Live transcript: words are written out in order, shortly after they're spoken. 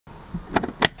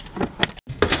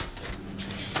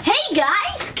Hey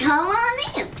guys, come on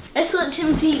in. Let's watch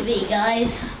some TV,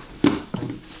 guys.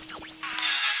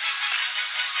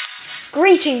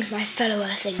 Greetings, my fellow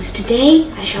Earthlings. Today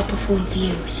I shall perform for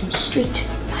you some street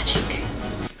magic.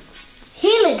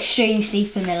 He looks strangely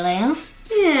familiar.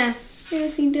 Yeah,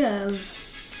 yes he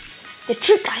does. The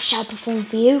trick I shall perform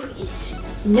for you is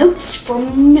notes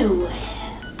from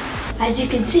nowhere. As you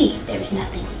can see, there is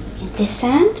nothing in this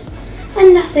hand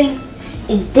and nothing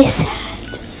in this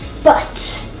hand.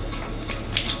 But,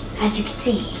 as you can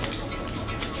see,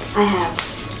 I have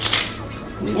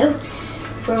notes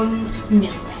from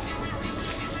nowhere.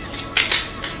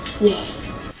 Yeah.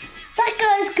 That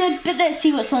guy's good, but let's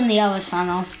see what's on the other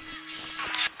channel.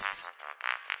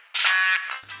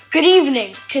 Good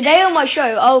evening. Today on my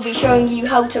show, I'll be showing you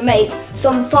how to make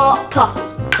some fart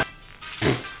puffy.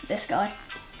 This guy.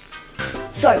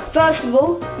 So, first of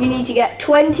all, you need to get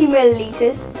 20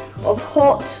 milliliters of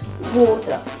hot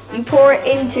water. You pour it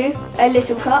into a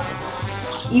little cup.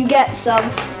 You get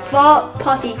some fart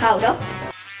putty powder.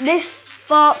 This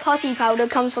fart putty powder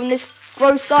comes from this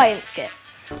gross science kit.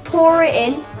 Pour it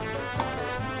in,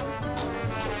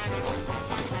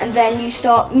 and then you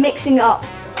start mixing it up.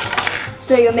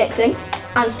 So you're mixing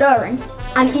and stirring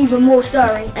and even more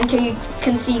stirring until you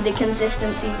can see the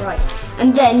consistency right.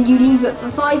 And then you leave it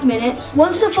for 5 minutes.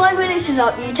 Once the 5 minutes is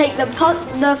up, you take the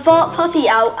fart putty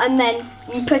out and then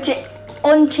you put it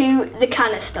onto the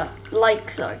canister, like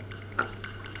so.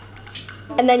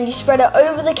 And then you spread it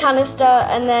over the canister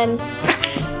and then,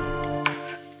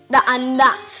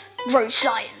 that's gross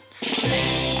science.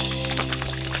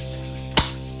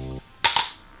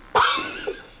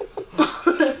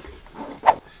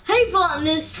 Hey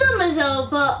partners, summer's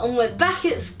over and we're back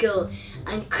at school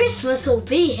and Christmas will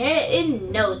be here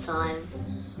in no time.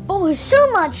 Oh, there's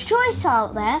so much choice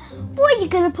out there. What are you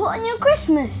going to put on your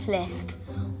Christmas list?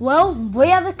 Well, we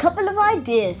have a couple of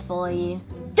ideas for you.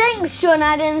 Thanks John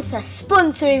Adams for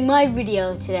sponsoring my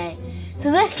video today. So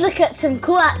let's look at some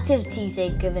cool activities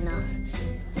they've given us.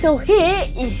 So here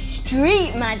is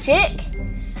street magic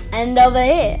and over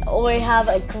here we have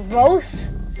a gross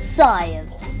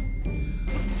science.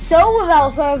 So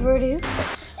without further ado,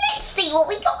 let's see what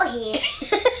we got here.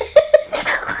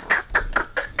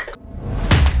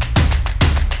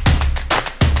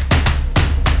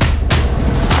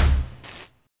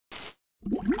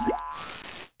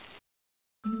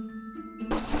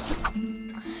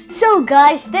 So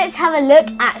guys, let's have a look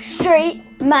at street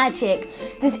magic.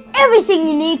 There's everything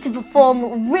you need to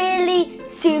perform really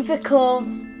super cool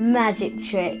magic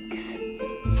tricks.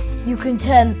 You can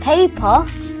turn paper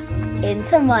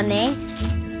into money.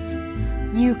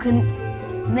 You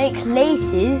can make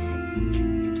laces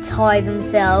tie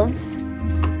themselves,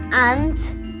 and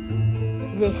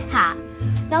this hat.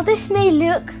 Now this may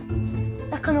look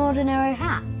like an ordinary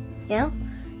hat, you know?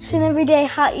 It's an everyday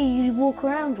hat you walk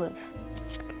around with.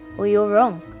 Well, you're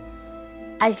wrong.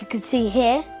 As you can see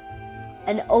here,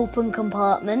 an open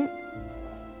compartment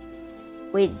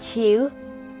which you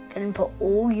can put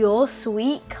all your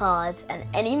sweet cards and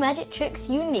any magic tricks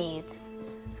you need.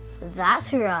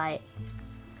 That's right.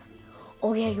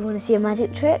 Oh yeah, you want to see a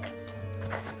magic trick?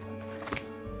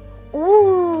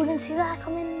 Ooh, didn't see that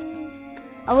coming.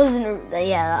 I wasn't,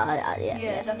 yeah,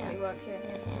 it definitely works, yeah.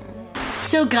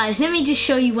 So guys, let me just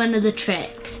show you one of the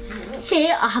tricks.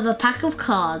 Here I have a pack of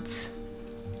cards.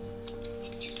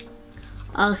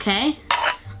 Okay,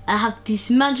 I have this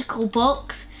magical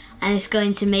box and it's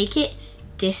going to make it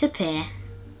disappear.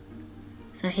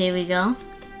 So here we go.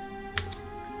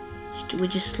 We're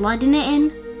just sliding it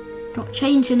in, not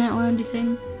changing it or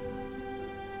anything.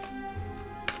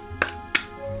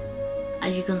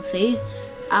 As you can see,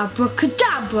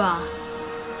 abracadabra.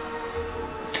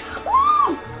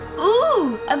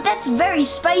 Ooh, that's very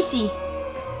spicy.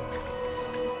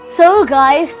 So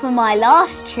guys, for my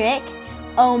last trick,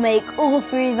 I'll make all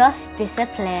three of us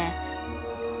disappear.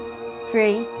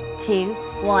 3, 2,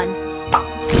 1.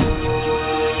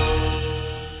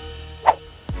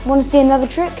 Want to see another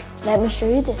trick? Let me show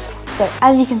you this one. So,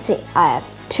 as you can see, I have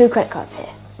 2 credit cards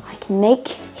here. I can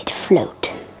make it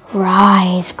float.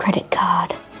 Rise, credit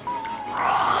card.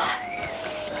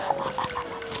 Rise.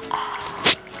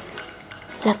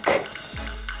 Look.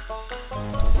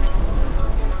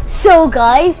 So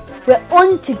guys, we're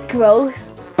on to gross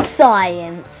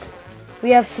science. We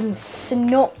have some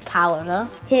snot powder.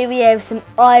 Here we have some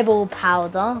eyeball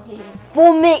powder.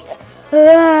 Vomit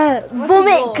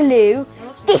glue.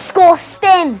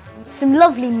 Disgusting. Some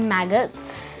lovely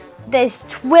maggots. There's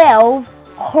 12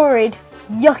 horrid,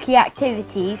 yucky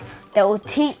activities that will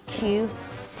teach you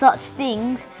such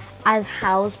things as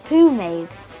how's poo made,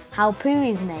 how poo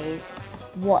is made,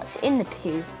 what's in the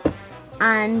poo,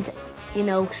 and, you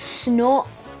know, snot,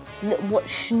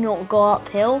 watch snot go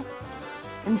uphill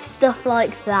and stuff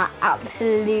like that.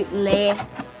 Absolutely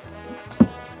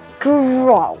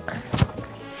gross.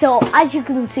 So as you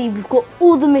can see, we've got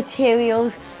all the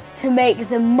materials to make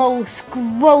the most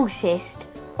grossest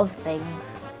of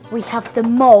things. We have the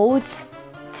molds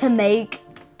to make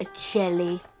a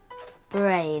jelly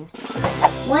brain.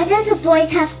 Why does the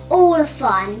boys have all the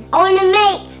fun? I want to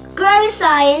make gross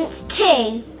science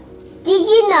too. Did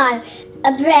you know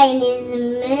a brain is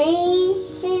an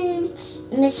amazing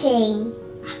machine?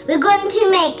 We're going to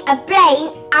make a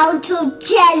brain out of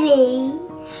jelly.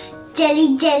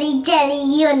 Jelly, jelly,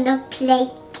 jelly on the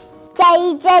plate.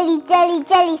 Jelly, jelly, jelly,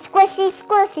 jelly, squishy,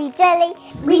 squishy, jelly.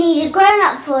 We need a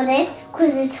grown-up for this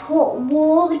because it's hot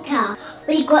water.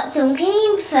 We got some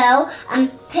clean fill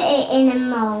and put it in a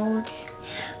mould.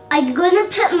 I'm going to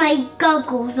put my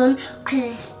goggles on because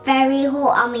it's very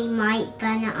hot and we might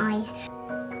burn our eyes.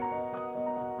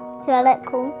 Do I look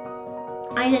cool?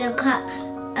 I'm going to cut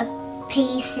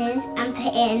pieces and put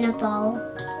it in a bowl.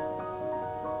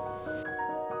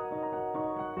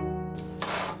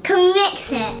 Can we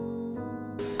mix it?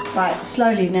 Right,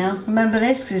 slowly now. Remember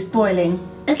this because it's boiling.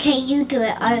 Okay, you do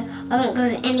it. I won't go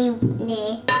any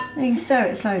near. You can stir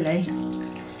it slowly.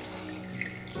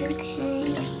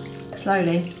 Okay.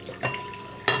 Slowly.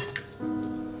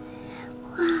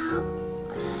 Wow,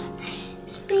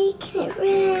 it's making it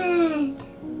red.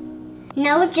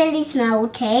 Now the jelly's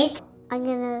melted. I'm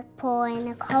gonna pour in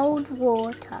the cold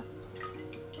water.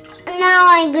 Now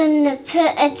I'm gonna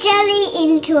put a jelly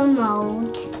into a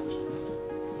mould.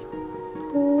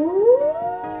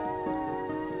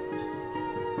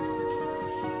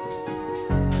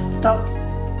 Stop.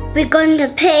 We're going to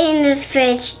put it in the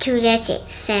fridge to let it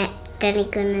set. Then we're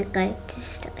going to go to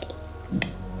sleep.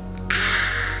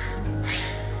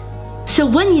 So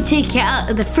when you take it out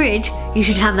of the fridge, you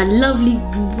should have a lovely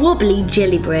wobbly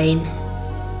jelly brain.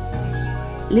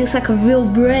 Looks like a real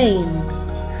brain.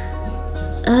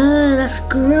 Oh, that's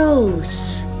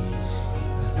gross.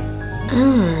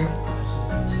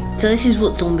 So this is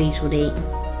what zombies would eat.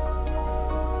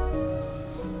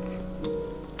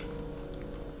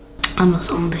 I'm a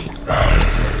zombie.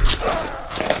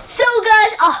 So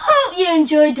guys, I hope you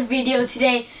enjoyed the video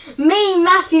today. Me,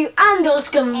 Matthew and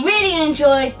Oscar really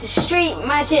enjoyed the street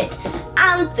magic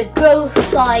and the gross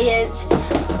science.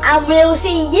 And we'll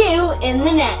see you in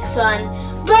the next one.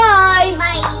 Bye!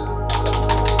 Bye!